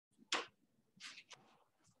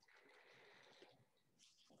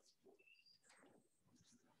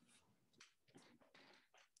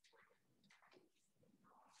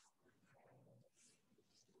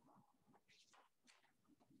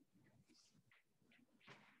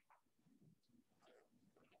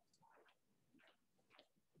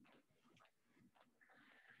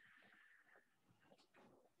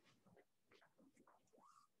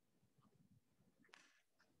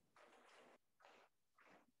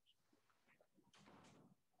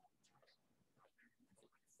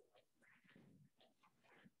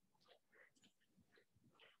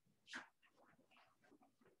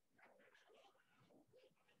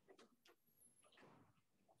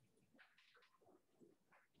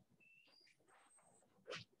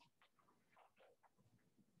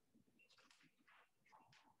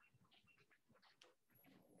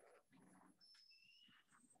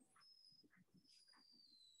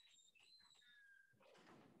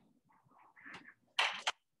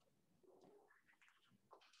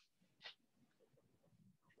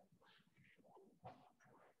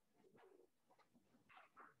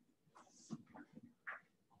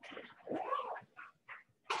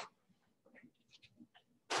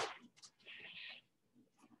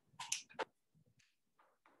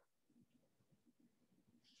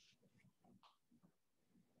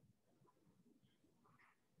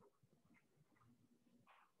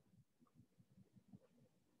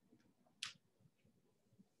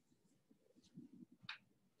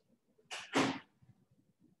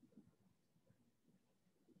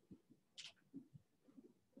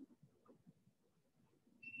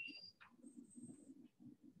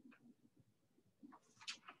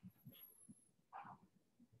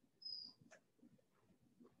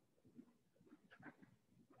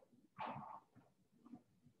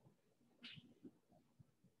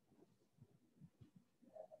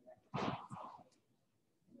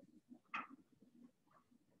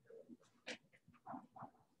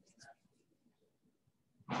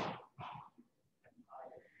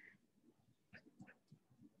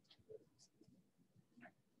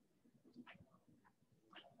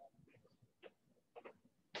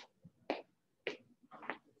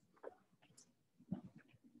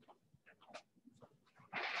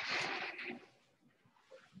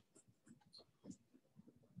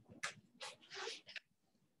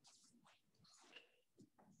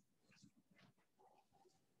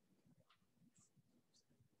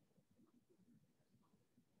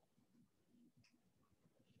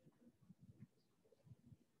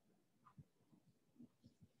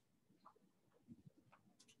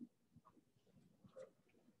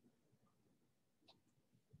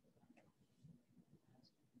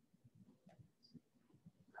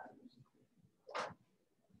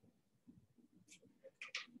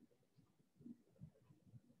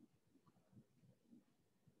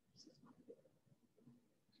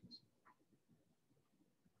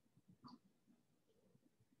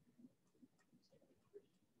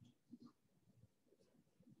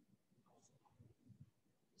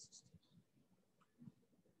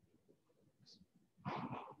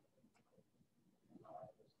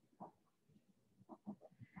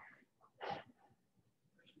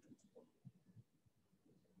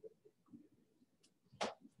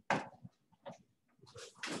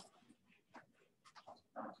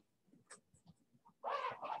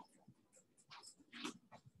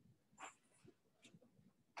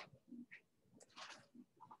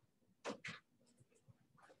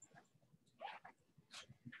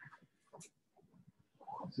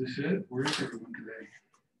Is this it? Where is everyone today?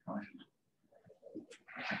 Gosh.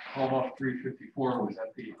 I called off 3:54. Was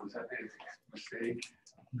that the mistake?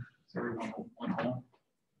 Is everyone went home?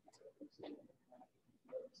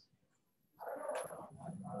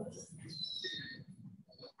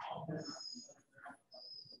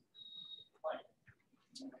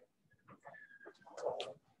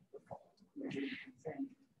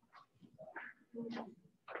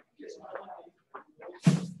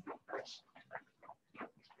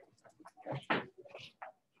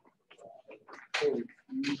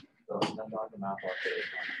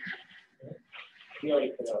 We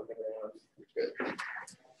already put out the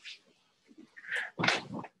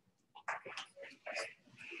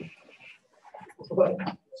what?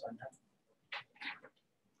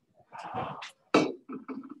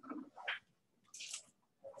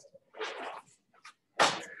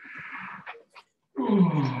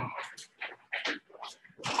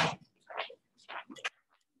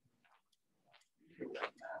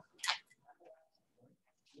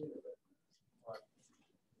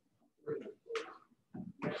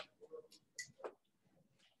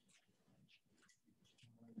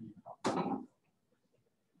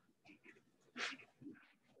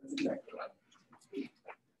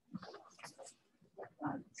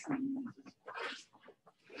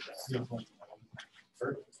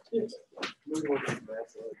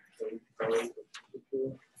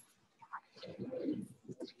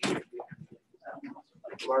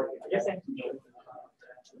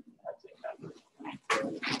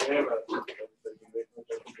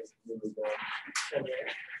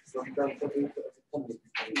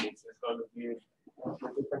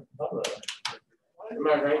 Am I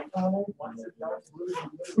right?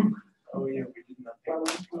 Oh yeah, we did not.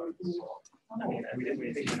 We didn't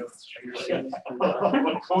really take notes.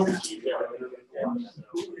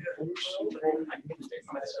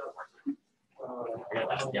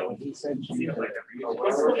 Yeah, when he said she was like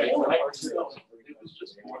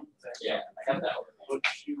yeah, I got that.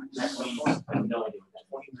 I have no idea.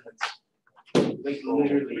 20 minutes. Like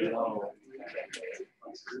literally.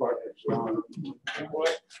 What?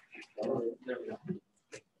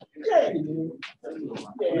 Yeah,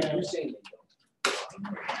 you're saying it.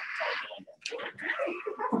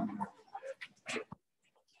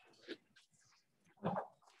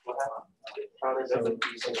 What happened? How does it look?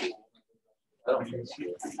 I don't think so.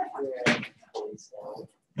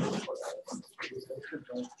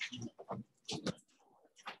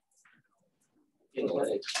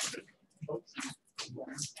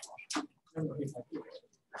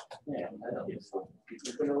 Yeah, I don't think so. It's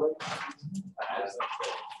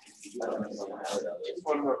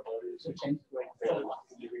one more.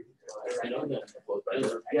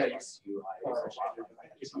 Yeah, you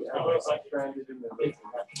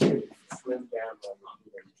slim down.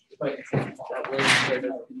 That way,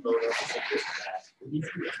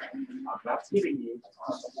 I'm not kidding you.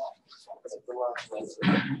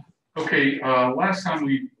 Okay, last time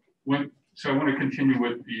we went, so I want to continue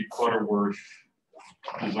with the Butterworth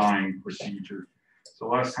design procedure. So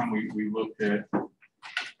last time we looked at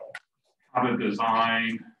how to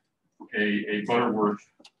design a Butterworth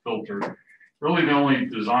filter. Really the only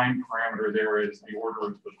design parameter there is the order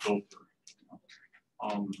of the filter.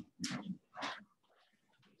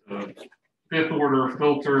 The fifth order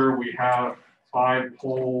filter, we have 5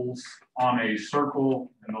 poles on a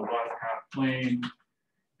circle in the left half plane,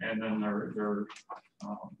 and then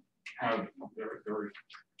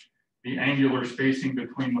the angular spacing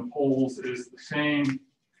between the poles is the same.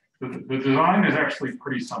 The design is actually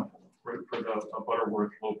pretty simple for the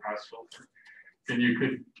Butterworth low pass filter. And you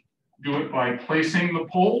could do it by placing the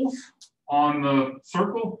poles on the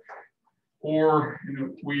circle, or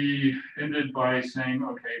we ended by saying,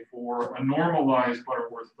 okay, for a normalized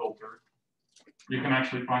Butterworth filter, you can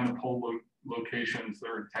actually find the pole locations.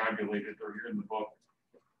 They're tabulated. They're here in the book.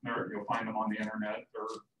 You'll find them on the internet. They're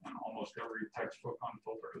in almost every textbook on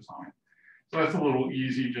filter design. So that's a little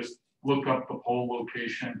easy. Just look up the pole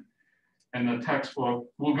location in the textbook.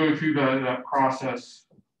 We'll go through that process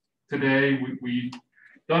today. We've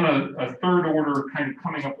done a third order kind of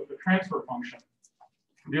coming up with the transfer function.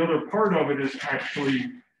 The other part of it is actually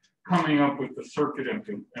coming up with the circuit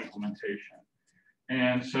implementation.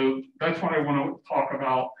 And so that's what I want to talk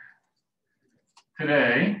about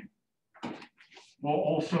today. We'll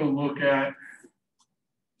also look at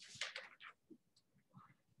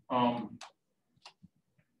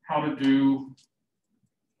how to do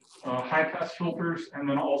high pass filters and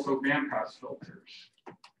then also band pass filters.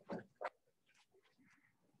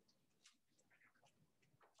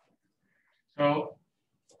 So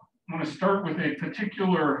I'm going to start with a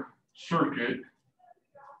particular circuit.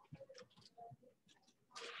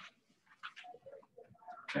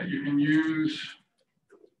 that you can use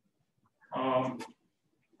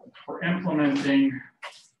for implementing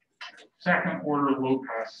second order low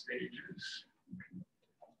pass stages.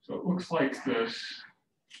 So it looks like this.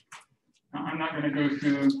 Now, I'm not going to go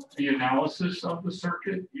through the analysis of the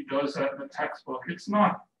circuit. He does that in the textbook. It's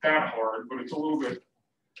not that hard, but it's a little bit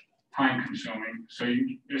time consuming. So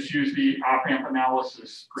you just use the op-amp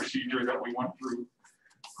analysis procedure that we went through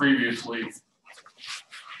previously.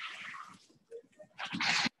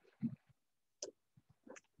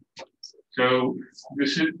 So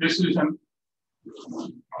this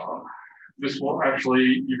will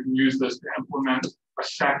actually, you can use this to implement a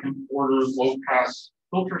second order low pass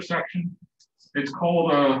filter section. It's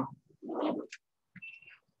called a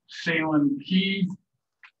Salem key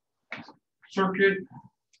circuit,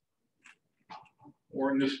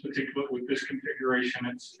 or in this particular, with this configuration,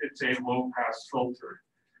 it's a low pass filter.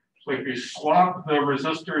 So if you swap the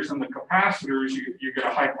resistors and the capacitors, you get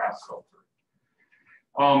a high pass filter.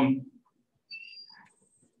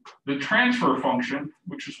 The transfer function,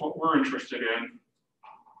 which is what we're interested in,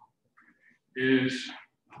 is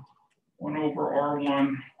 1 over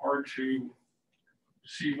R1, R2,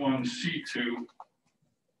 C1, C2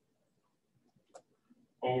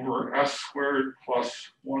 over S squared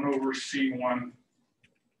plus 1 over C1,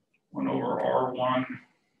 1 over R1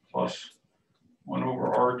 plus 1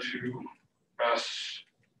 over R2, S,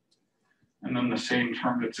 and then the same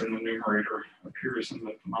term that's in the numerator appears in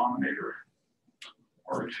the denominator.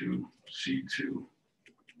 R2, C2,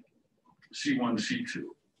 C1, C2.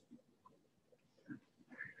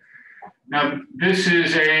 Now, this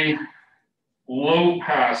is a low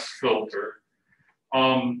pass filter.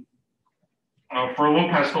 For a low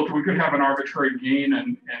pass filter, we could have an arbitrary gain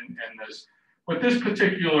in this. But this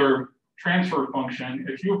particular transfer function,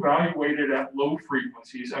 if you evaluate it at low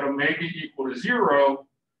frequencies, at omega equal to 0,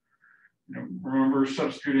 remember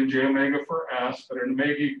substituting j omega for s, but at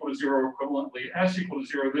omega equal to 0 equivalently s equal to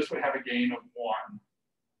 0, this would have a gain of 1.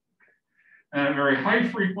 And at very high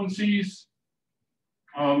frequencies,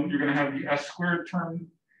 you're going to have the s squared term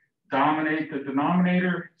dominate the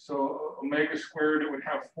denominator. So omega squared, it would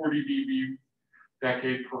have 40 dB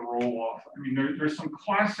decade per roll off. I mean, there's some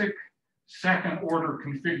classic second order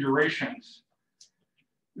configurations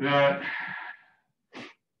that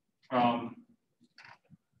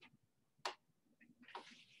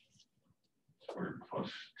squared plus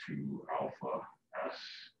 2 alpha s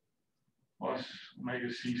plus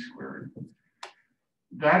omega c squared.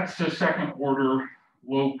 That's a second order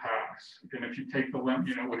low pass. Again, if you take the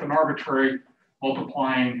limit, with an arbitrary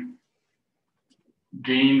multiplying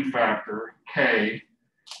gain factor, k,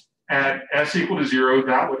 at s equal to 0,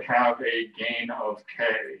 that would have a gain of k.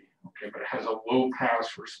 Okay, but it has a low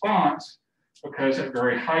pass response because at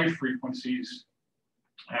very high frequencies,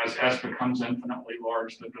 as s becomes infinitely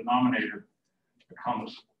large, the denominator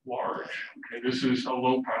becomes large. Okay, this is a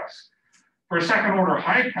low pass. For a second order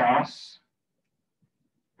high pass,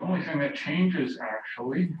 the only thing that changes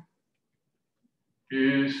actually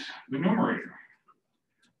is the numerator.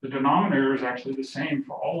 The denominator is actually the same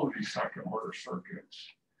for all of these second order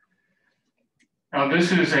circuits. Now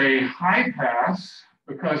this is a high pass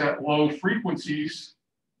because at low frequencies,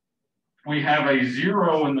 we have a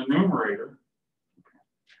 0 in the numerator.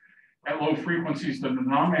 At low frequencies, the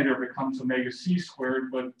denominator becomes omega c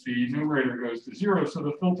squared, but the numerator goes to 0, so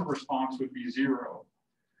the filter response would be 0.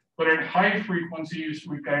 But at high frequencies,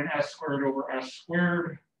 we've got an s squared over s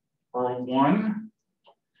squared, or a 1.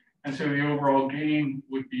 And so the overall gain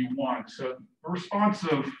would be 1. So the response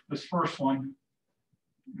of this first one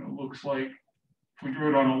looks like, if we drew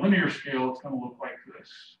it on a linear scale, it's going to look like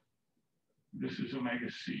this. This is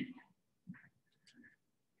omega c.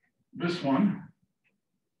 This one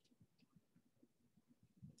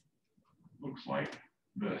looks like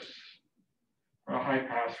this, a high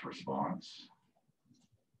pass response.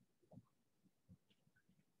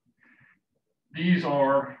 These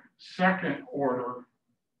are second order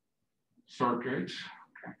circuits,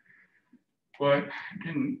 okay. But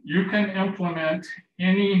you can implement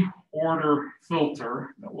any order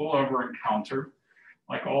filter that we'll ever encounter,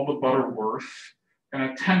 like all the Butterworth. And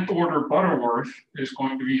a 10th order Butterworth is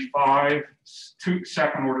going to be 5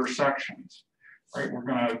 second order sections, right? We're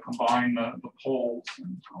going to combine the poles,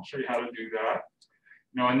 and I'll show you how to do that.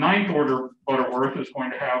 A 9th order Butterworth is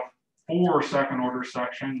going to have 4 second order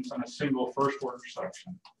sections and a single first order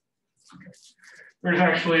section. Okay. There's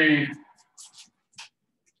actually,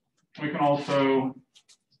 we can also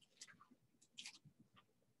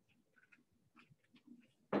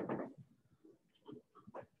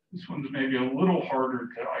this one's maybe a little harder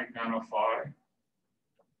to identify,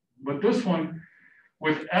 but this one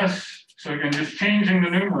with S So again, just changing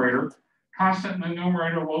the numerator, constant in the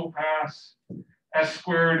numerator, low pass, S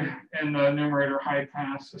squared in the numerator, high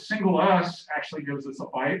pass. A single S actually gives us a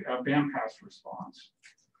bandpass response.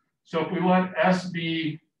 So if we let S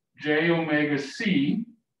be j omega c,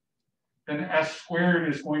 then S squared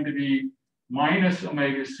is going to be minus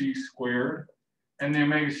omega c squared, and the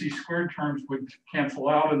omega c squared terms would cancel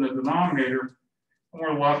out in the denominator, and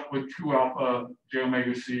we're left with 2 alpha j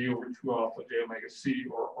omega c over 2 alpha j omega c,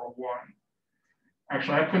 or 1.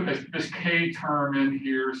 Actually, I put this k term in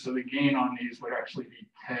here, so the gain on these would actually be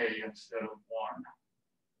k instead of 1.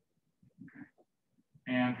 Okay.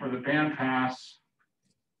 And for the bandpass,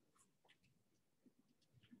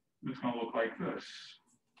 it's going to look like this.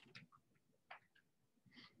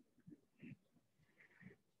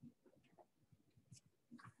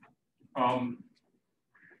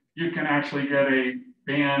 You can actually get a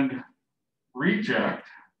band reject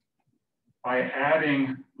by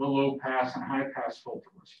adding the low pass and high pass filter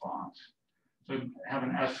response. So have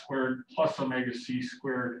an S squared plus omega c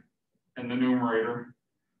squared in the numerator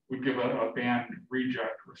would give a band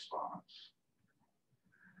reject response.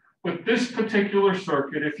 With this particular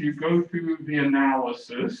circuit, if you go through the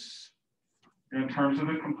analysis in terms of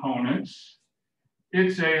the components,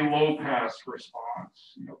 it's a low pass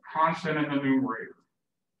response, constant in the numerator.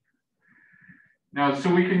 Now,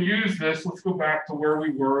 so we can use this. Let's go back to where we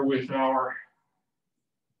were with our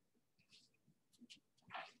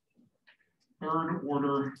third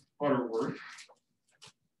order Butterworth.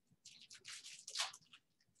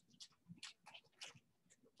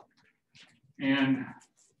 And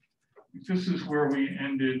this is where we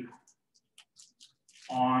ended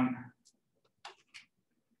on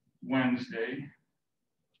Wednesday.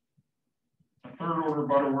 A third order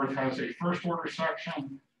Butterworth has a first order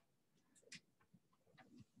section.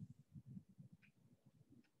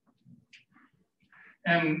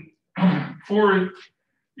 And for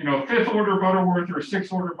fifth order Butterworth or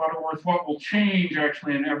sixth order Butterworth, what will change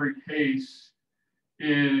actually in every case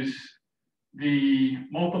is the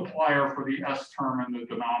multiplier for the S term in the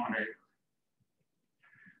denominator.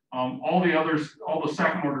 All the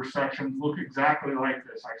second order sections look exactly like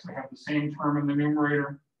this. Actually have the same term in the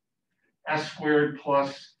numerator, S squared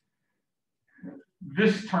plus,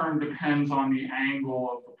 this term depends on the angle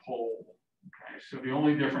of the pole. Okay, so the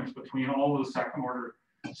only difference between all of the second order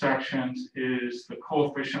sections is the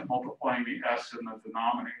coefficient multiplying the S in the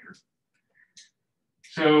denominator.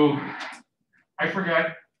 So I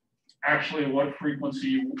forgot actually what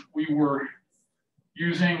frequency we were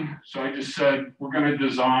using. So I just said we're going to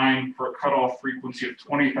design for a cutoff frequency of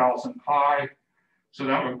 20,000 pi. So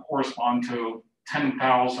that would correspond to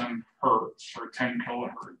 10,000 hertz or 10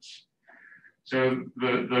 kilohertz. So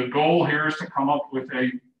the goal here is to come up with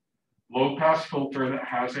a low pass filter that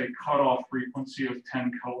has a cutoff frequency of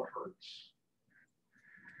 10 kilohertz.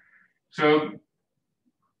 So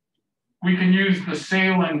we can use the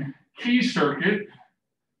Salem key circuit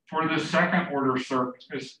for the second order section,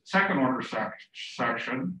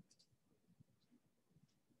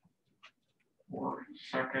 or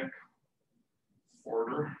second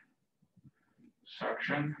order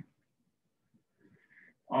section.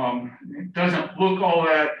 It doesn't look all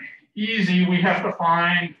that easy. We have to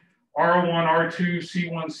find R1, R2,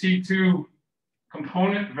 C1, C2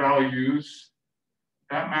 component values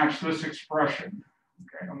that match this expression.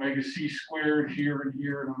 Okay, omega c squared here and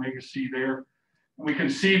here, and omega c there. And we can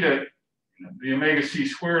see that the omega c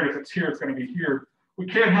squared, if it's here, it's going to be here. We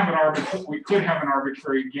could have an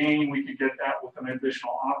arbitrary gain. We could get that with an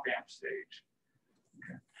additional op-amp stage.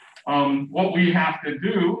 Okay. What we have to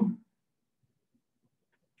do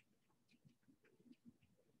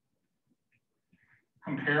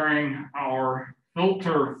comparing our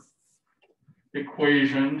filter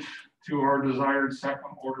equations to our desired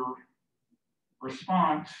second order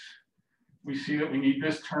response, we see that we need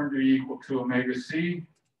this term to be equal to omega c,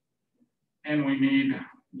 and we need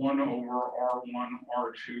 1 over R1,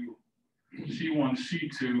 R2, C1,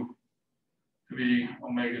 C2 to be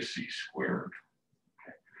omega c squared.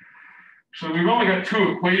 Okay. So we've only got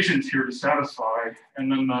 2 equations here to satisfy,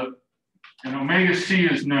 and then and omega c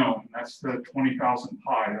is known. That's the 20,000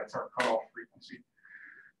 pi. That's our cutoff frequency.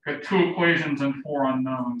 Got 2 equations and 4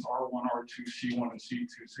 unknowns, R1, R2, C1, and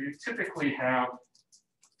C2. So you typically have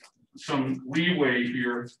some leeway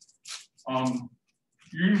here.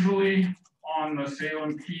 Usually on the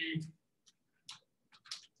Salem key,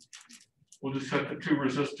 we'll just set the 2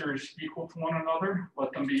 resistors equal to one another,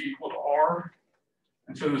 let them be equal to R.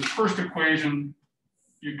 And so this first equation,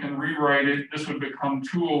 you can rewrite it. This would become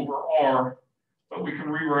 2 over R, but we can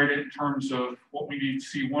rewrite it in terms of what we need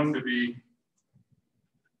C1 to be.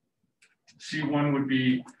 C1 would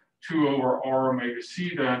be 2 over R omega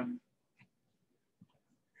C then.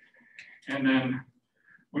 And then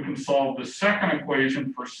we can solve the second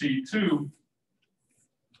equation for C2.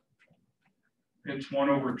 It's 1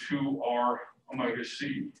 over 2 R omega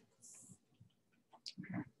C.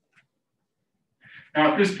 Okay.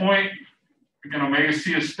 Now at this point, again, omega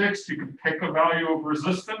C is fixed. You can pick a value of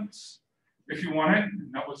resistance if you want it,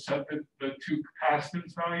 and that would set the two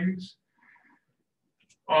capacitance values.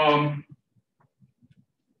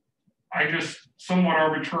 I just somewhat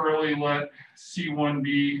arbitrarily let C1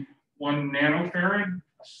 be 1 nanofarad,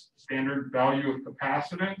 a standard value of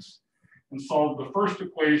capacitance, and solve the first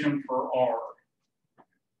equation for R.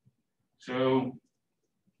 So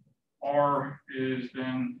R is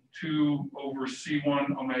then 2 over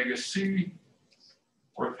C1 omega C,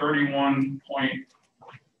 or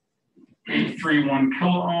 31.831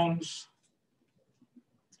 kiloohms.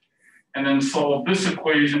 And then solve this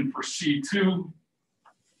equation for C2.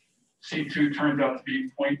 C2 turns out to be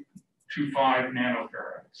 0.25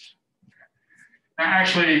 nanofarads. Now,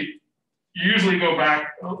 actually, you usually go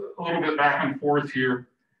back a little bit back and forth here.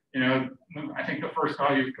 You know, I think the first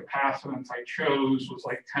value of capacitance I chose was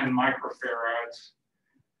like 10 microfarads.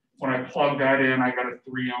 When I plugged that in, I got a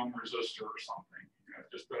 3 ohm resistor or something. You know,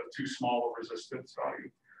 just a too small a resistance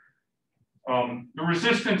value. The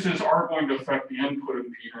resistances are going to affect the input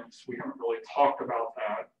impedance. We haven't really talked about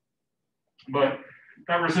that. But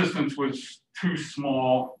that resistance was too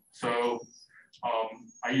small, so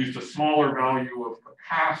I used a smaller value of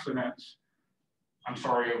capacitance. I'm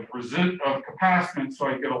sorry, of capacitance, so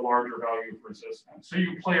I get a larger value of resistance. So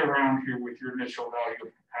you play around here with your initial value of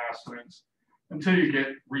capacitance until you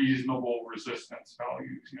get reasonable resistance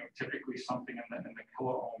values. You know, typically something in the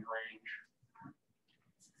kiloohm range.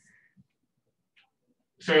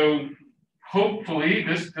 So hopefully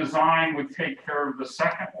this design would take care of the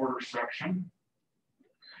second order section.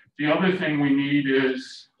 The other thing we need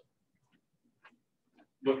is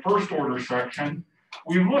the first order section.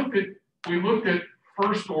 We looked at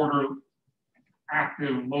first order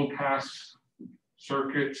active low pass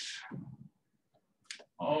circuits.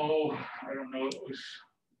 Oh, I don't know, it was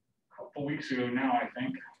a couple weeks ago now, I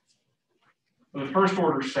think. The first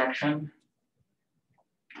order section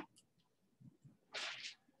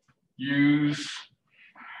use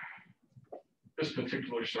this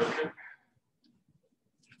particular circuit.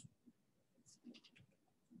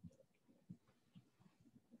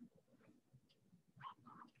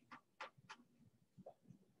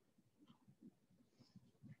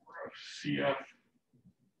 CF,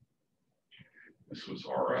 this was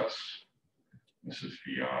RS, this is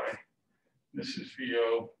VI, this is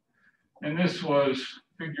VO, and this was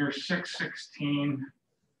figure 616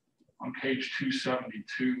 on page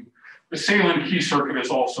 272. The Salem key circuit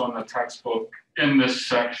is also in the textbook in this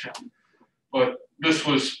section, but this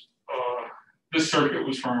was this circuit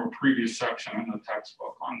was from a previous section in the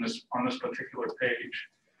textbook on this particular page,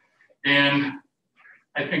 and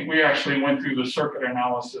I think we actually went through the circuit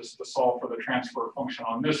analysis to solve for the transfer function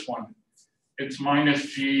on this one. It's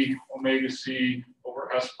minus G omega C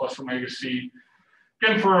over S plus omega C.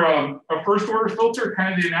 Again, for a first order filter,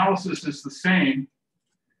 kind of the analysis is the same.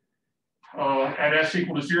 At S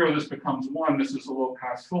equal to 0, this becomes 1. This is a low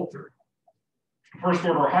pass filter. First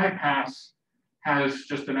order high pass has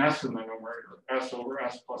just an S in the numerator, S over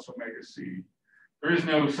S plus omega C. There is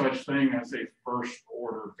no such thing as a first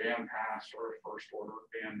order band pass or a first order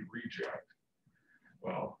band reject.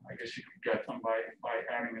 Well, I guess you could get them by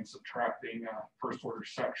adding and subtracting first order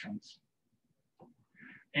sections.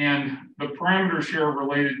 And the parameters here are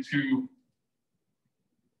related to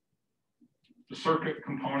the circuit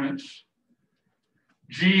components.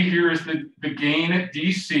 G here is the gain at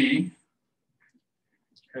DC,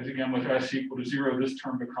 because again, with S equal to 0, this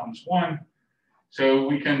term becomes 1. So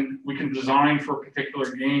we can design for a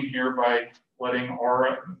particular gain here by letting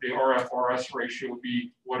the RF-RS ratio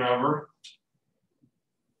be whatever.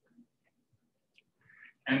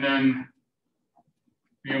 And then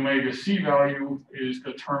the omega C value is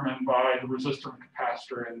determined by the resistor and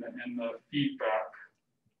capacitor and the feedback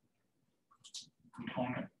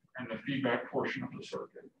component and the feedback portion of the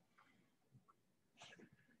circuit.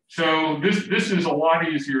 So this is a lot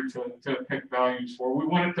easier to pick values for. We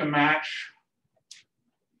want it to match.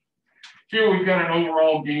 Here we've got an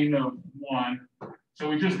overall gain of 1, so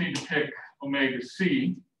we just need to pick omega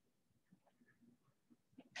C.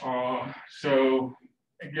 So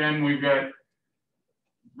again, we've got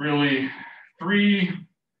really 3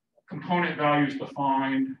 component values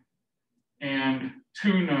defined and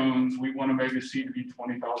 2 knowns. We want omega C to be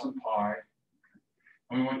 20,000 pi,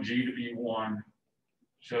 and we want G to be 1.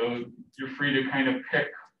 So you're free to kind of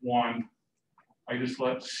pick one I just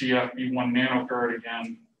let CF be 1 nanofarad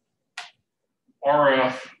again.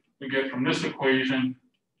 RF, we get from this equation,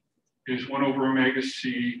 is 1 over omega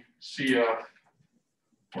C CF,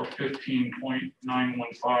 or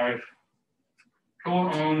 15.915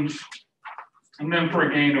 kiloohms. And then for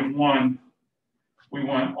a gain of 1, we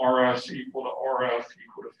want RS equal to RF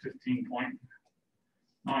equal to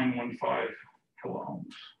 15.915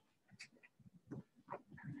 kiloohms.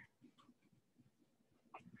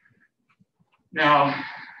 Now,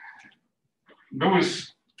 there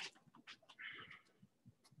was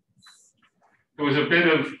a bit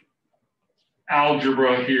of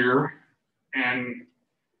algebra here and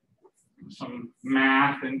some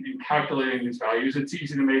math in calculating these values. It's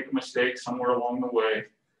easy to make a mistake somewhere along the way.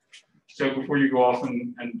 So before you go off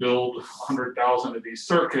and build 100,000 of these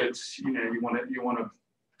circuits, you want to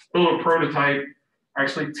build a prototype.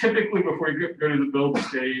 Actually, typically before you go to the build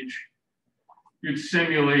stage, you'd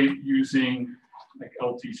simulate using like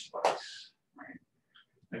LT Spice, right?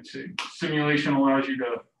 That's it. Simulation allows you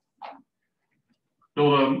to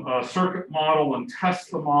build a circuit model and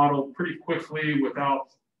test the model pretty quickly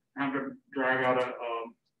without having to drag out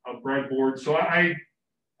a breadboard. So I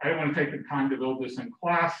don't want to take the time to build this in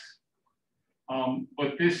class.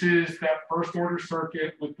 But this is that first order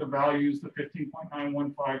circuit with the values, the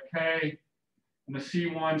 15.915K and the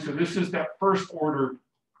C1. So this is that first order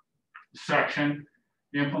section,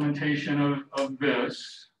 the implementation of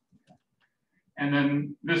this. And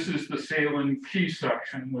then this is the Salem P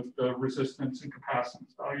section with the resistance and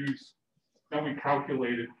capacitance values that we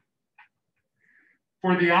calculated.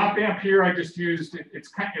 For the op amp here, I just used, it's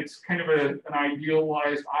kind of an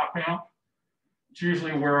idealized op amp. It's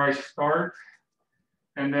usually where I start,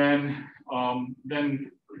 and then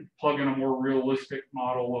plug in a more realistic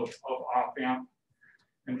model of op amp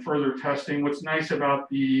and further testing. What's nice about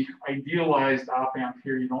the idealized op amp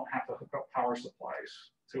here, you don't have to hook up power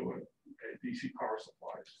supplies to it, okay, DC power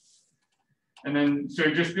supplies. And then,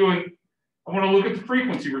 so just doing, I want to look at the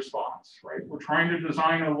frequency response, right? We're trying to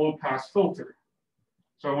design a low pass filter.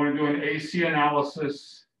 So I want to do an AC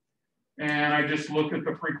analysis, and I just look at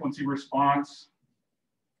the frequency response.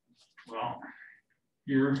 Well,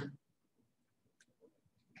 here,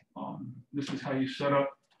 this is how you set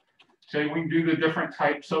up. Say we can do the different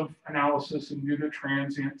types of analysis and do the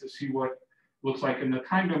transient to see what looks like in the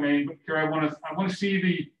time domain. But here I want to see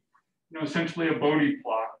the, essentially a Bode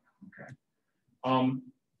plot. Okay.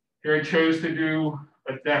 Here I chose to do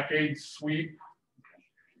a decade sweep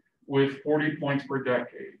with 40 points per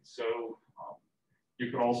decade. So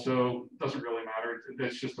you could also, doesn't really matter.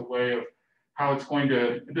 It's just a way of how it's going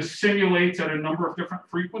to, this simulates at a number of different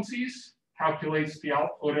frequencies, calculates the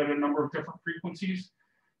output at a number of different frequencies.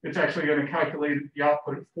 It's actually going to calculate the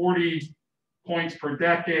output at 40 points per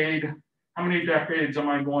decade. How many decades am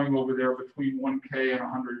I going over there between 1K and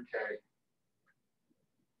 100K?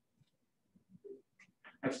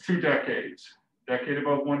 That's 2 decades. Decade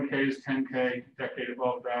above 1K is 10K, decade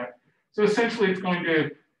above that. So essentially it's going to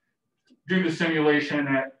do the simulation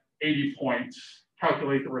at 80 points,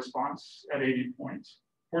 calculate the response at 80 points.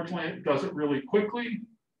 Fortunately, it does it really quickly.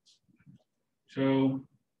 So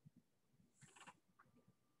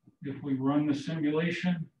if we run the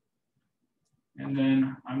simulation, and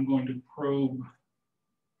then I'm going to probe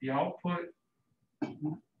the output.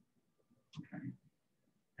 Okay.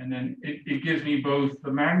 And then it gives me both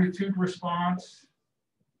the magnitude response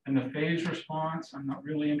and the phase response. I'm not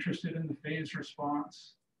really interested in the phase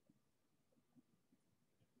response.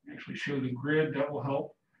 Actually show the grid, that will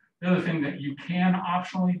help. The other thing that you can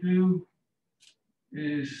optionally do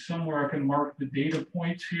is somewhere I can mark the data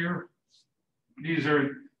points here. These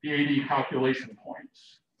are the 80 calculation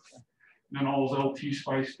points. And then all LT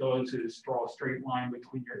Spice does is draw a straight line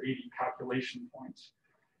between your 80 calculation points.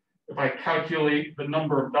 If I calculate the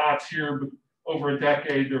number of dots here over a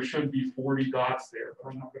decade, there should be 40 dots there, but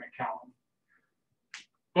I'm not going to count them.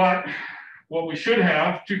 But what we should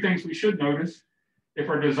have, 2 things we should notice, if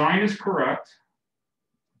our design is correct,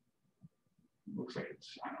 looks like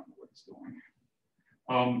it's, I don't know what it's doing.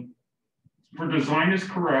 If our design is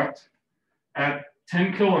correct, at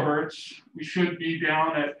 10 kilohertz, we should be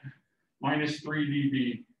down at -3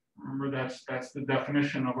 dB. Remember, that's the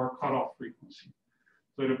definition of our cutoff frequency.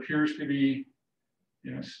 So it appears to be,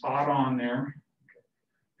 spot on there.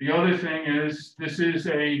 The other thing is, this is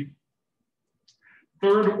a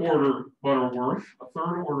 3rd order Butterworth, a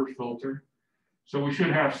 3rd order filter. So we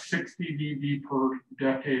should have 60 dB per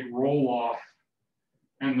decade roll off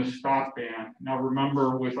and the stop band. Now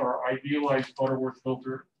remember, with our idealized Butterworth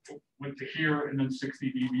filter, went to here and then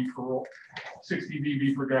 60 dB per roll, 60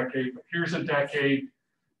 dB per decade. But here's a decade,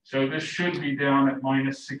 so this should be down at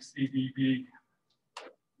 -60 dB.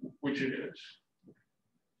 which it is.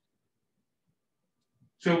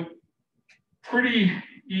 So pretty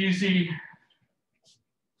easy.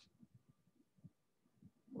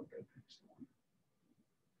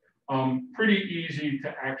 Pretty easy to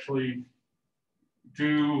actually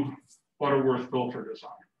do Butterworth filter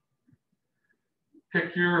design.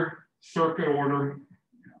 Pick your circuit order.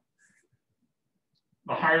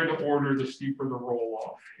 The higher the order, the steeper the roll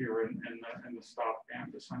off here in the stop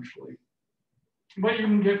band, essentially. But you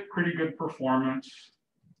can get pretty good performance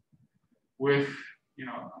with,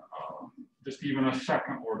 just even a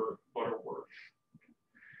second order Butterworth.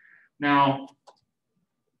 Now,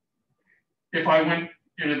 if I went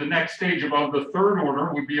the next stage above the third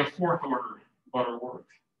order would be a fourth order Butterworth.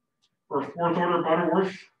 For a fourth order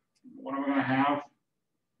Butterworth, what am I going to have?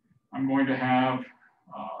 I'm going to have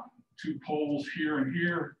two poles here and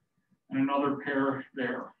here, and another pair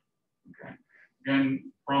there. Okay.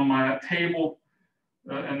 Again, from my table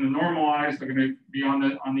and the normalized, they're going to be on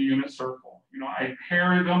the unit circle. I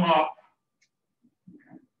pair them up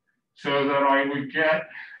so that I would get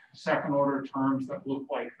second order terms that look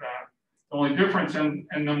like that. The only difference in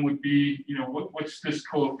them would be, what's this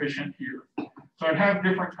coefficient here? So I'd have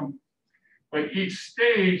different, but each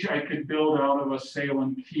stage I could build out of a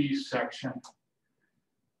Salem key section.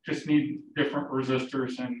 Just need different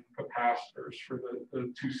resistors and capacitors for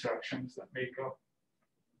the two sections that make up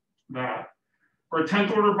that. For a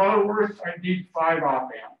 10th order Butterworth, I need 5 op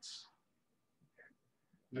amps.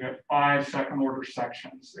 I got 5 second order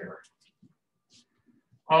sections there.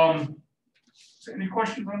 So any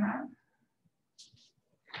questions on that?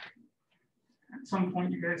 At some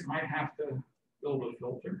point, you guys might have to build a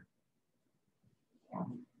filter.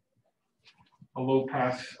 A low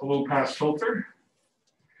pass filter.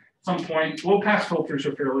 At some point, low pass filters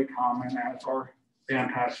are fairly common, as are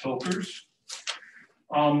band pass filters.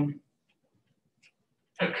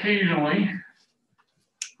 Occasionally,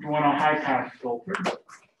 you want a high pass filter.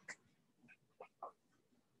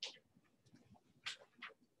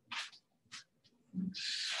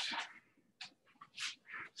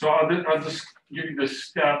 So I'll just give you the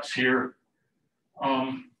steps here.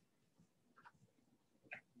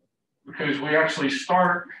 Because we actually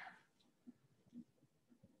start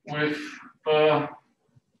with the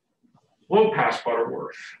low pass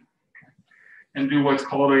Butterworth and do what's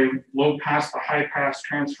called a low pass to high pass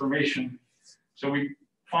transformation. So we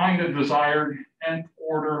find the desired nth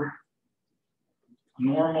order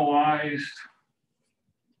normalized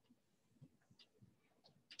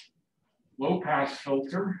low pass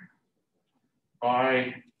filter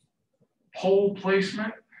by pole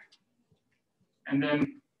placement and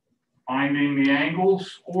then finding the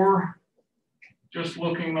angles, or just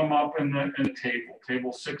looking them up in the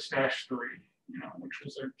table 6-3, which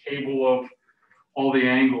was a table of all the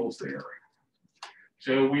angles there.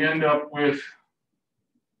 So we end up with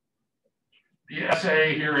the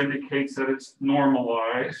SA here indicates that it's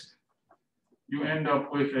normalized. You end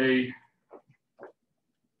up with a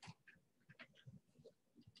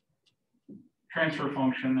transfer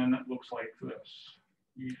function, and it looks like this,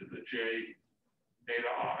 e to the j theta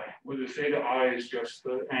I, where the theta I is just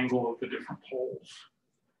the angle of the different poles.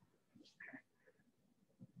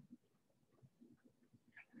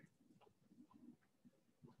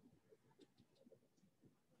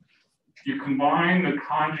 You combine the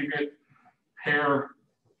conjugate pair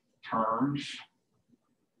terms.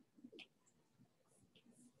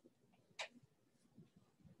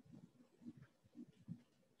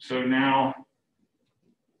 So now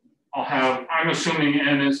I'm assuming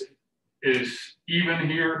n is even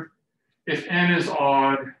here. If n is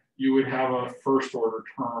odd, you would have a first order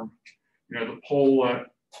term, the pole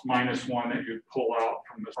at -1 that you'd pull out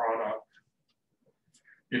from the product.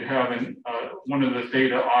 You'd have one of the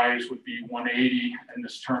theta i's would be 180, and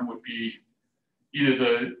this term would be either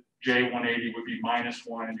the j180 would be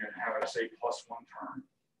 -1, and you'd have say +1 term.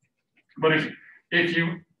 But if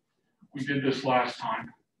we did this last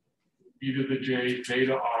time, e to the j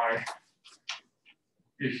theta I,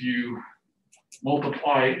 if you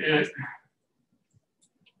multiply it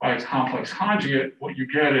by its complex conjugate, what you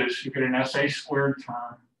get is you get an SA squared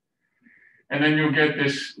term. And then you'll get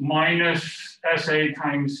this minus SA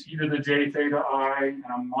times e to the j theta I, and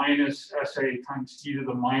a minus SA times e to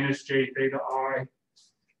the minus j theta I.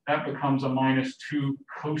 That becomes a -2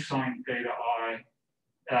 cosine theta I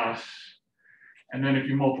s. And then if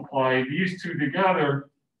you multiply these two together,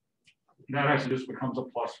 that actually just becomes a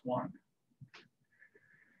 +1.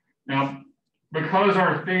 Now, because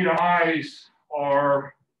our theta i's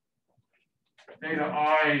are, theta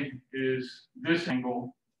I is this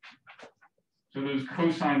angle, so those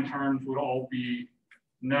cosine terms would all be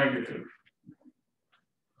negative.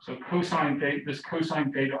 So cosine theta, this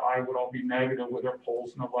cosine theta I would all be negative with their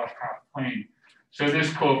poles in the left half plane. So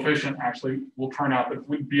this coefficient actually will turn out that it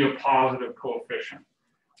would be a positive coefficient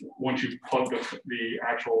once you plug the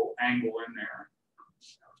actual angle in there.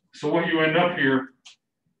 So what you end up here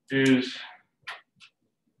is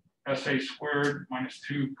SA squared minus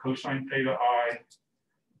 2 cosine theta I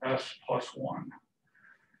S plus 1.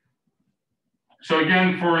 So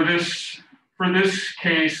again, for this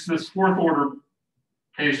case, this fourth order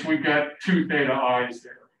case, we've got 2 theta i's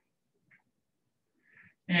there.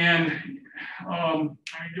 And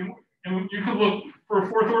you could look for a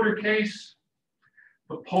fourth order case,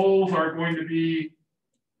 the poles are going to be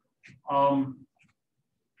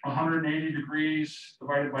 180 degrees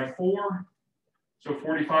divided by 4, so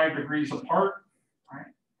 45 degrees apart. Right?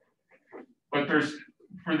 But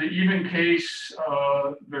for the even case,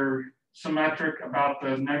 they're symmetric about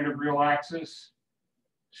the negative real axis.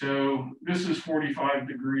 So this is 45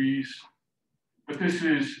 degrees, but this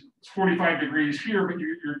is 45 degrees here, but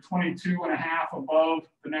you're 22.5 above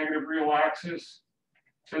the negative real axis.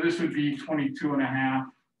 So this would be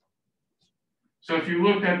 22.5. So if you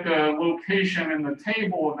looked at the location in the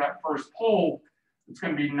table of that first pole, it's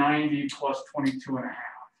going to be 90 plus 22.5.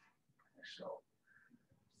 So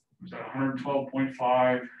is that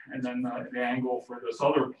 112.5? And then the angle for this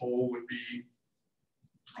other pole would be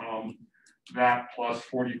that plus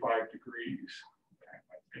 45 degrees. Okay.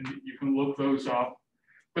 And you can look those up.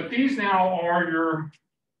 But these now are your,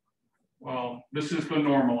 well, this is the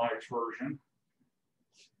normalized version.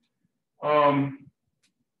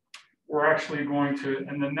 We're actually going to,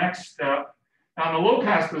 in the next step, now in the low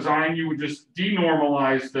pass design, you would just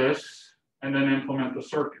denormalize this and then implement the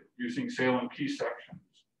circuit using Salem key sections.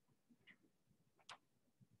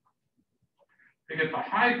 To get the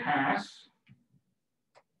high pass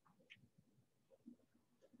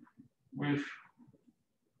with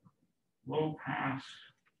low pass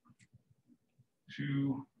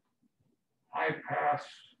to high pass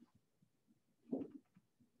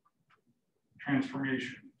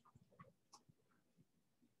transformation.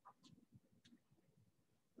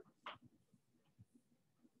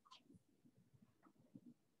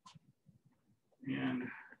 And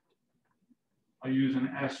I'll use an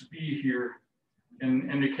SB here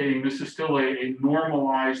in indicating this is still a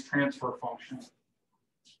normalized transfer function.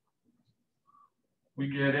 We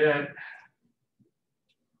get it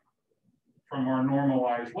from our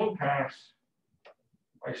normalized low pass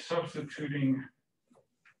by substituting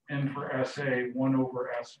in for SA 1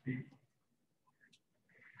 over SB.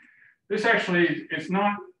 This actually is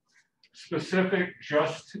not specific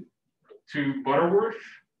just to Butterworth,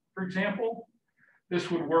 for example. This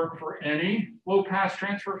would work for any low pass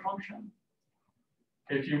transfer function.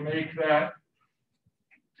 If you make that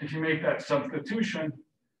substitution,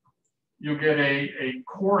 you'll get a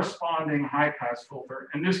corresponding high pass filter.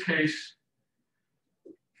 In this case,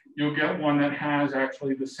 you'll get one that has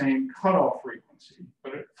actually the same cutoff frequency,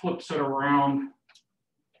 but it flips it around.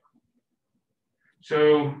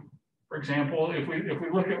 So, for example, if we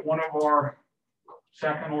look at one of our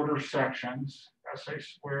second order sections, SA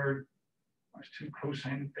squared minus 2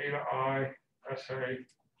 cosine theta I SA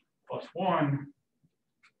plus 1,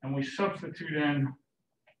 and we substitute in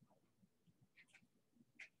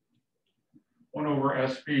 1 over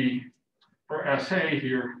SB for SA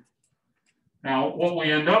here. Now, what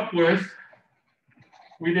we end up with,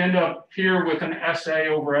 we'd end up here with an SA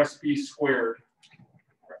over SB squared.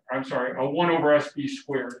 I'm sorry, a 1 over SB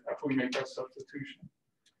squared if we make that substitution.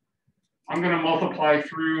 I'm going to multiply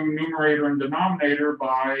through numerator and denominator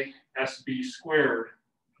by SB squared.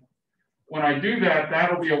 When I do that,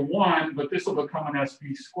 that'll be a 1, but this will become an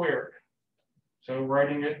SB squared. So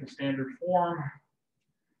writing it in standard form,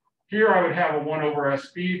 here I would have a 1 over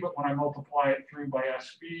SB, but when I multiply it through by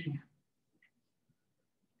SB,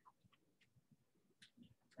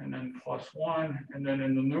 and then plus 1, and then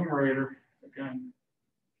in the numerator, again.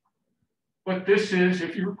 But this is,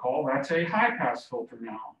 if you recall, that's a high pass filter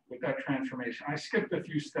now with that transformation. I skipped a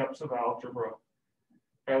few steps of algebra.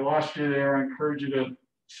 If I lost you there, I encourage you to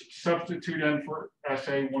substitute in for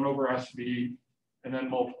SA 1 over SB, and then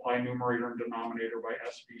multiply numerator and denominator by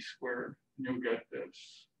SB squared, and you'll get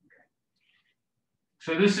this. Okay.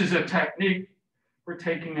 So this is a technique for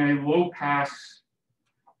taking a low pass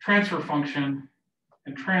transfer function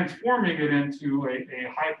and transforming it into a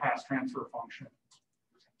high pass transfer function.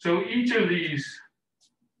 So each of these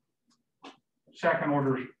second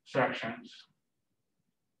order sections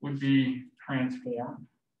would be transformed.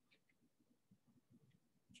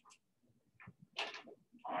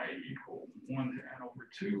 I equal 1 to n over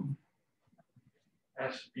 2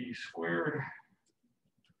 SB squared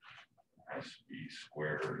SB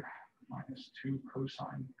squared minus 2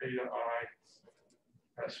 cosine theta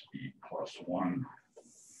I, SB plus 1.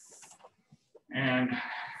 And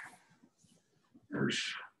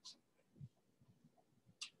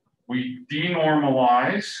we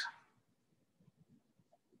denormalize.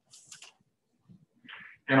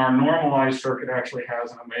 And our normalized circuit actually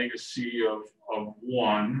has an omega C of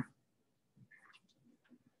 1.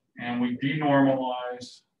 And we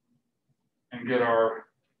denormalize and get our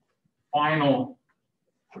final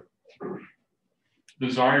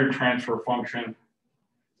desired transfer function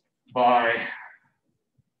by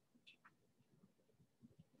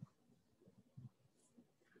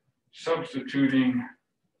substituting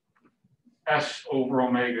S over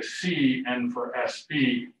omega C, N for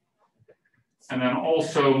SB, and then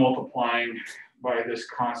also multiplying by this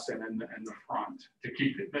constant in the front to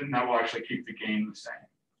keep it, then that will actually keep the gain the same.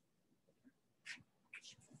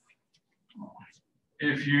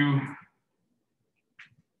 If you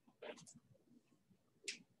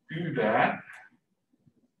do that,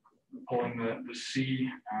 pulling the C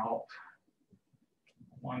out,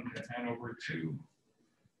 1 to N over 2,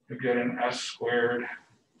 you get an S squared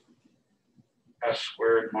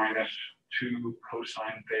minus 2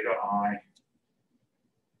 cosine theta I,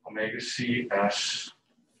 omega C S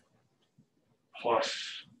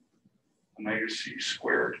plus omega C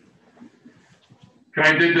squared. And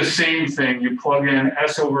I did the same thing. You plug in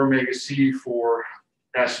S over omega C for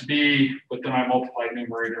SB, but then I multiplied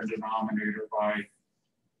numerator and denominator by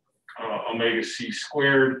omega C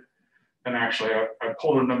squared. And actually, I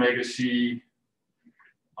pulled an omega C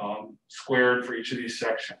squared for each of these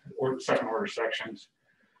sections, or second order sections.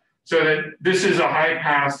 So that this is a high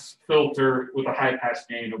pass filter with a high pass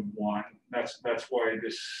gain of 1. That's why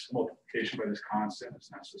this multiplication by this constant is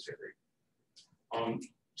necessary.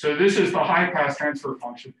 So this is the high pass transfer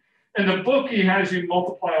function. In the book, he has you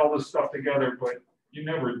multiply all this stuff together, but you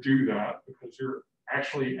never do that because you're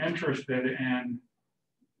actually interested in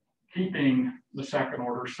keeping the second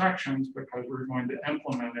order sections because we're going to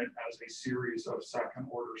implement it as a series of second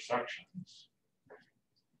order sections.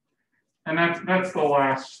 And that's the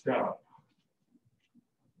last step.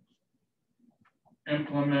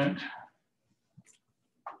 Implement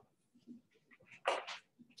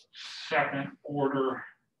second order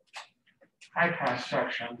high pass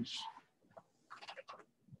sections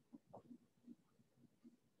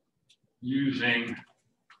using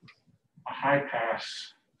a high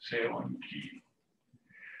pass Salem key.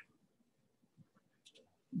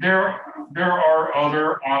 There are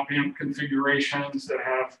other op-amp configurations that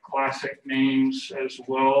have classic names as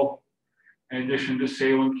well, in addition to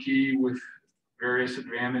Salem key with various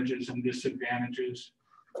advantages and disadvantages.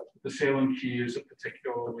 The Salem key is a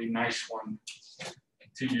particularly nice one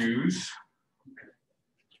to use.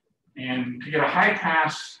 And to get a high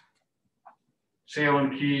pass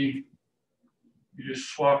Salem key, you just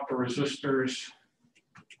swap the resistors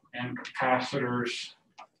and capacitors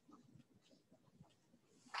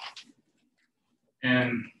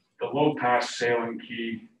in the low pass Salem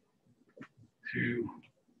key to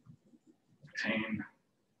obtain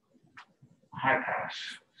high pass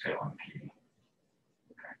Salem key.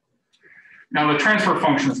 Okay. Now the transfer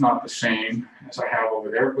function is not the same as I have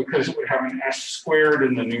over there because it would have an S squared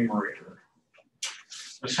in the numerator.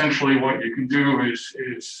 Essentially what you can do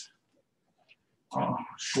is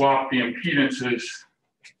swap the impedances.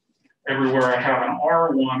 Everywhere I have an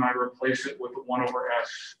R1, I replace it with a 1 over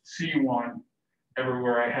S C1.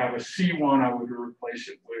 Everywhere I have a C1, I would replace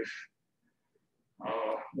it with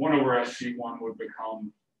 1 over S C1 would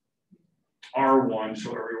become R1. So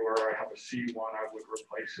everywhere I have a C1, I would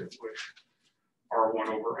replace it with R1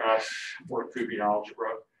 over S, work through the algebra.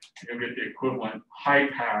 You'll get the equivalent high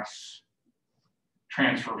pass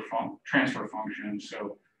transfer function.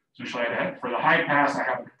 So essentially, for the high pass, I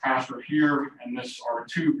have a capacitor here, and this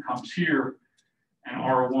R2 comes here, and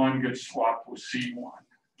R1 gets swapped with C1,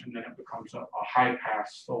 and then it becomes a high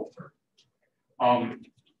pass filter.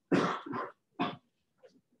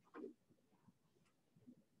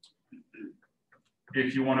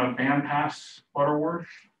 If you want to band pass Butterworth,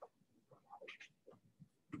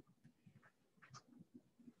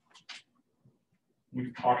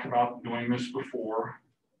 we've talked about doing this before.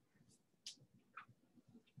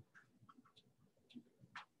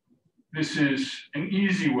 This is an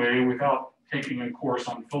easy way without taking a course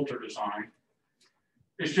on filter design.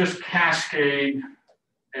 It's just cascade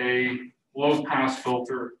a low pass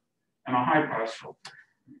filter and a high pass filter.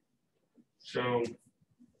 So,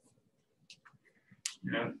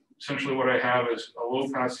 essentially what I have is a low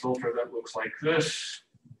pass filter that looks like this,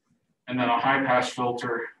 and then a high pass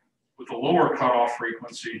filter with a lower cutoff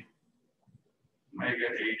frequency omega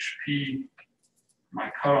HP, my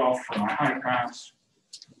cutoff for my high pass,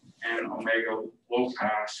 and omega low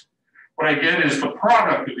pass. What I get is the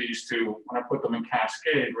product of these two when I put them in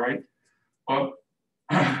cascade, right? But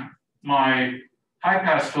my high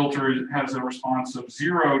pass filter has a response of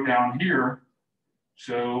 0 down here.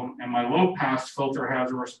 So, and my low pass filter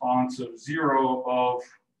has a response of 0 above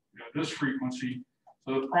this frequency.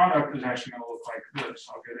 So the product is actually going to look like this.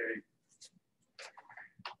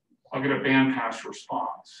 I'll get a band pass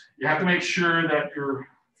response. You have to make sure that your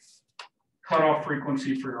cutoff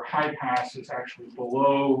frequency for your high pass is actually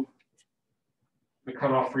below the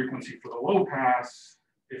cutoff frequency for the low pass.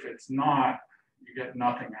 If it's not, you get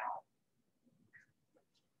nothing out.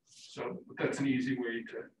 So that's an easy way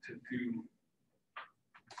to do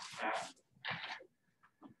that.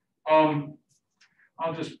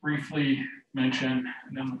 I'll just briefly mention,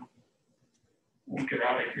 and then we'll get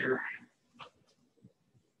out of here.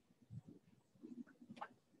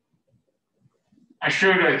 I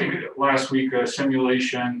showed, I think last week, a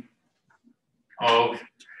simulation of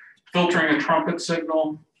filtering a trumpet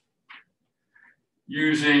signal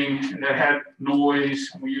that had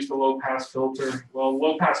noise, and we used a low pass filter. Well,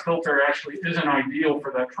 low pass filter actually isn't ideal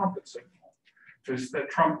for that trumpet signal, because the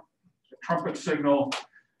trumpet signal,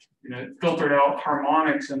 it filtered out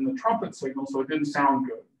harmonics in the trumpet signal, so it didn't sound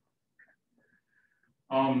good.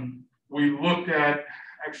 We looked at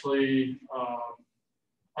actually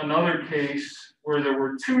another case where there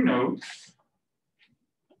were 2 notes,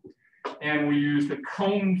 and we used a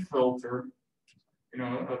cone filter,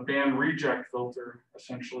 a band reject filter,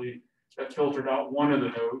 essentially, that filtered out one of the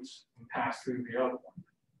notes and passed through the other one.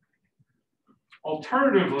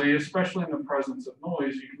 Alternatively, especially in the presence of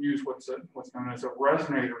noise, you can use what's known as a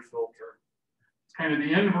resonator filter. It's kind of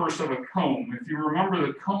the inverse of a comb. If you remember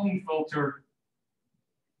the comb filter,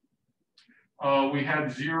 we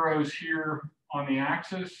had zeros here on the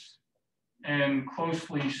axis and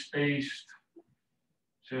closely spaced.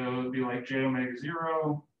 So it'd be like j omega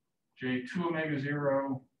 0, j2 omega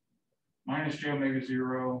 0, minus j omega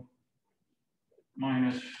 0,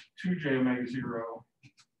 minus 2j omega 0.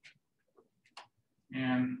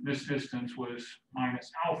 And this distance was minus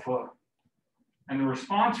alpha. And the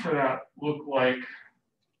response for that looked like,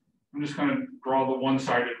 I'm just going to draw the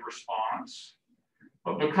one-sided response.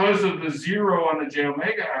 But because of the 0 on the j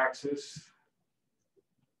omega axis,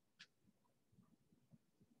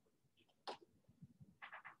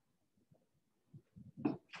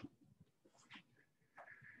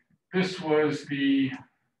 this was the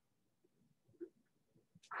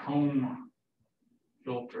comb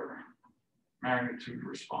filter magnitude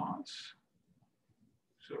response.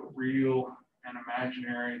 So real and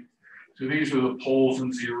imaginary. So these are the poles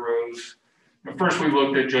and zeros. At first we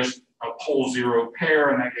looked at just a pole 0 pair,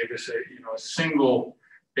 and that gave us a single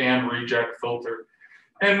band reject filter.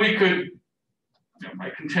 And we could,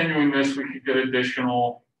 by continuing this, we could get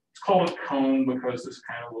additional. It's called a comb because this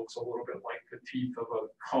kind of looks a little bit like the teeth of a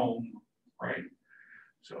comb, right?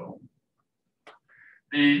 So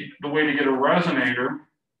the way to get a resonator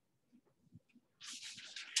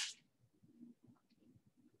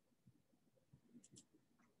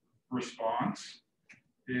response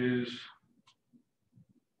is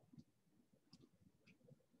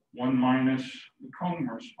 1 minus the comb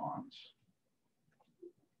response.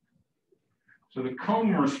 So the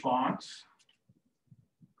comb response,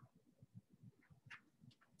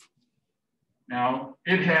 now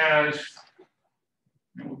it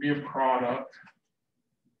would be a product.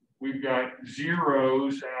 We've got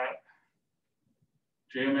zeros at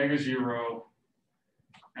j omega 0,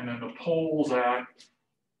 and then the poles at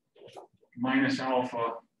minus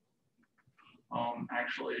alpha.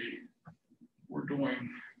 Actually, we're doing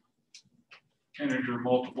integer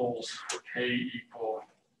multiples for k equal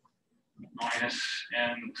minus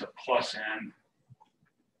n to plus n.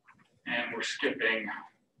 And we're skipping,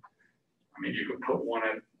 you could put one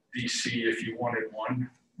at DC if you wanted one,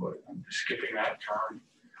 but I'm just skipping that term.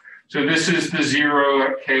 So this is the 0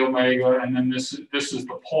 at k omega, and then this is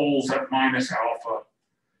the poles at minus alpha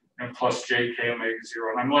and plus j k omega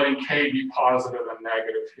 0. And I'm letting k be positive and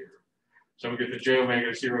negative here. So we get the j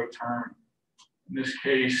omega 0 term. In this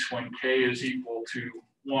case, when k is equal to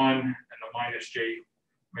 1, and the minus j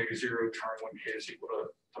omega 0 term when k is equal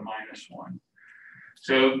to minus 1.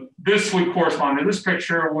 So this would correspond to this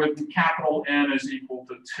picture with capital N is equal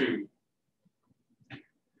to 2.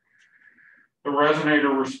 The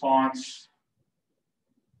resonator response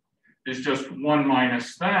is just 1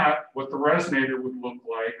 minus that. What the resonator would look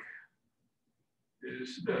like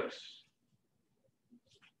is this.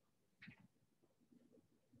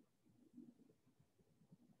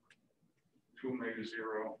 Omega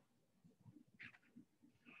 0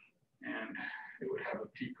 and it would have a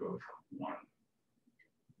peak of 1.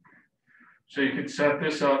 So you could set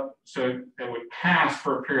this up so it would pass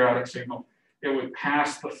for a periodic signal. It would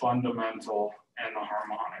pass the fundamental and the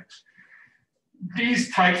harmonics.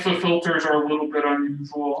 These types of filters are a little bit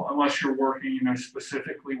unusual unless you're working,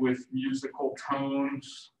 specifically with musical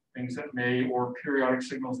tones, things that may, or periodic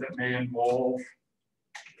signals that may involve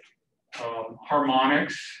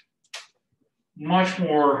harmonics. Much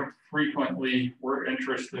more frequently, we're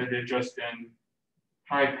interested in just in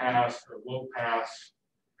high pass or low pass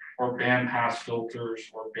or band pass filters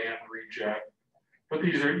or band reject. But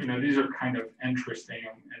these are, these are kind of interesting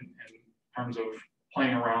in terms of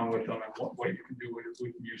playing around with them and what you can do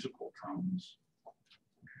with musical tones.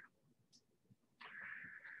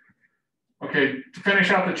 Okay, to finish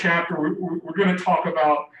out the chapter, we're going to talk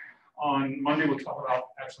about, on Monday, we'll talk about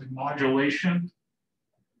actually modulation.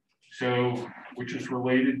 So, which is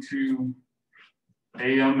related to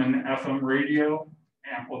AM and FM radio,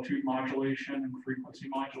 amplitude modulation and frequency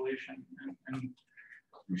modulation. And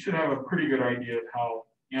we should have a pretty good idea of how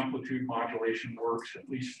amplitude modulation works, at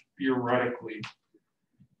least theoretically,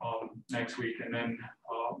 next week. And then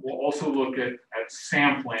we'll also look at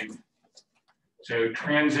sampling. So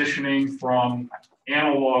transitioning from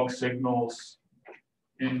analog signals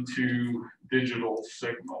into digital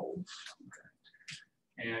signals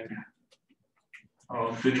and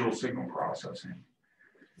digital signal processing.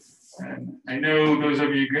 And I know those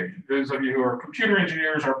of you who are computer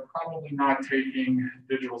engineers are probably not taking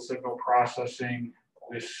digital signal processing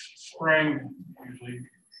this spring. Usually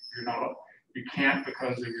you can't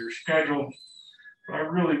because of your schedule. But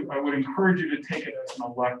I would encourage you to take it as an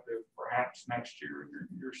elective, perhaps next year,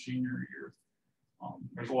 your senior year.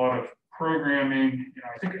 There's a lot of programming.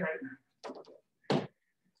 I think, in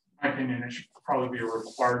my opinion, it should probably be a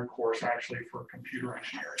required course actually for computer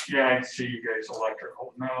engineers. Yeah, I see you guys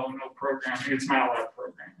electrical. No programming. It's MATLAB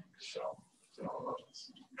programming. So I don't know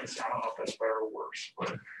if that's better or worse.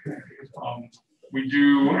 But we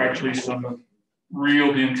do actually the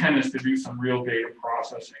intent is to do some real data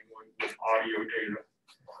processing with audio data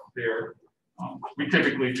there. We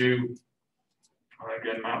typically do,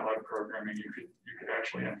 again, MATLAB programming. You could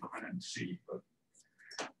actually implement in C, but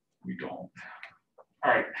we don't.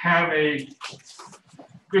 All right, have a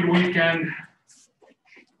good weekend.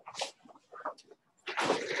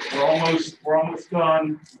 We're almost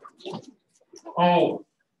done. Oh,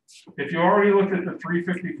 if you already looked at the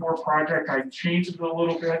 354 project, I changed it a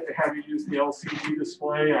little bit to have you use the LCD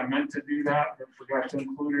display. I meant to do that, but forgot to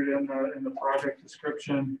include it in the project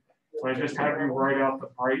description. So I just have you write out the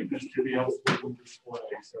brightness to the LCD display.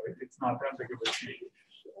 So it's not that big of a change.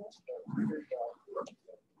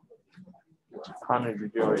 How did you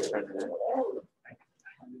do it?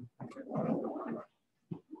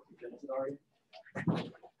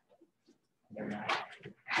 Yeah.